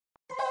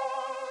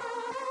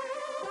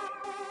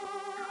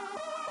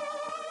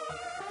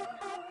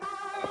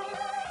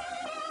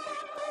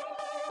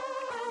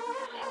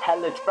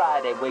Hell, it's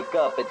Friday, wake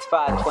up, it's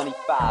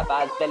 5:25,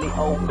 eyes barely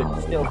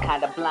open, still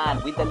kinda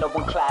blind. We the low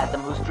one class,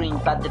 them whose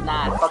dreams are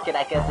denied. Fuck it,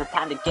 I guess it's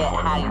time to get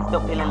high. And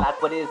still feeling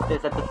like what is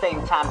this? At the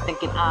same time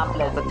thinking I'm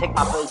blessed. I take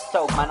my first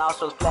toke, my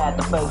nostrils flare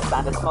the first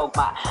sign of smoke.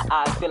 My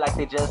eyes feel like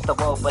they just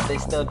awoke, but they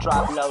still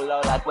drop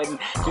low, like waiting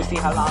to see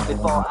how long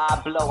before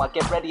I blow. I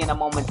get ready in a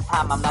moment's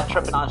time, I'm not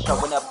tripping on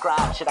showing up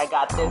grind. Shit, I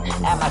got this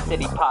at my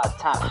city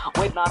part-time,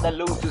 waiting on the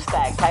loot to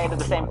stack. Tired of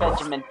the same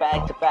Benjamin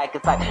back to back.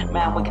 It's like,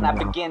 man, when can I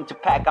begin to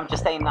pack? I'm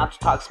just saying not to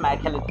talk smack.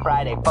 Hell, it's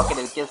Friday, fuck it,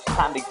 it's just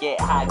time to get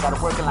high.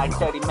 Gotta work in like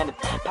 30 minutes,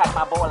 pack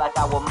my bowl like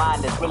I will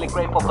mind it. Really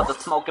grateful for the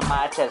smoke in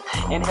my chest.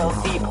 Inhale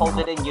deep, hold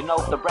it in, you know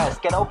the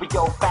rest. Get over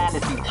your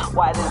fantasies,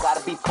 why there's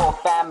gotta be poor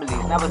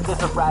families. Now is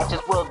this a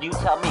righteous world, you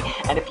tell me?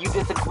 And if you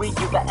disagree,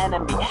 you the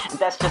enemy. And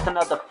that's just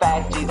another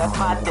fact, G, that's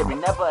my theory.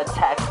 Never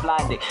attack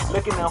blindly,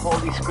 looking in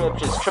holy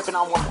scriptures, tripping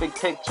on one big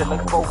picture,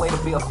 looking for a way to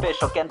be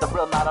official. Getting the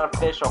real, not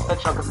artificial.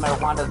 Fictional, cause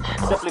marijuana's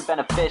simply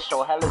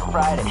beneficial. Hell is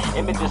Friday,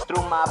 images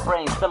through my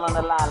brain, still on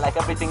the line like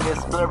everything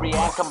is blurry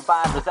and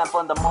combined. Resentful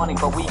in the morning,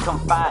 but we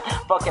confined.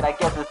 Fuck it, I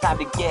guess it's time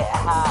to get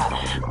high.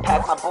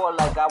 Pack my bowl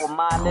like I will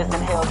mind. Listen,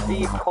 inhale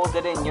deep, hold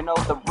it in, you know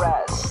the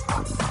rest.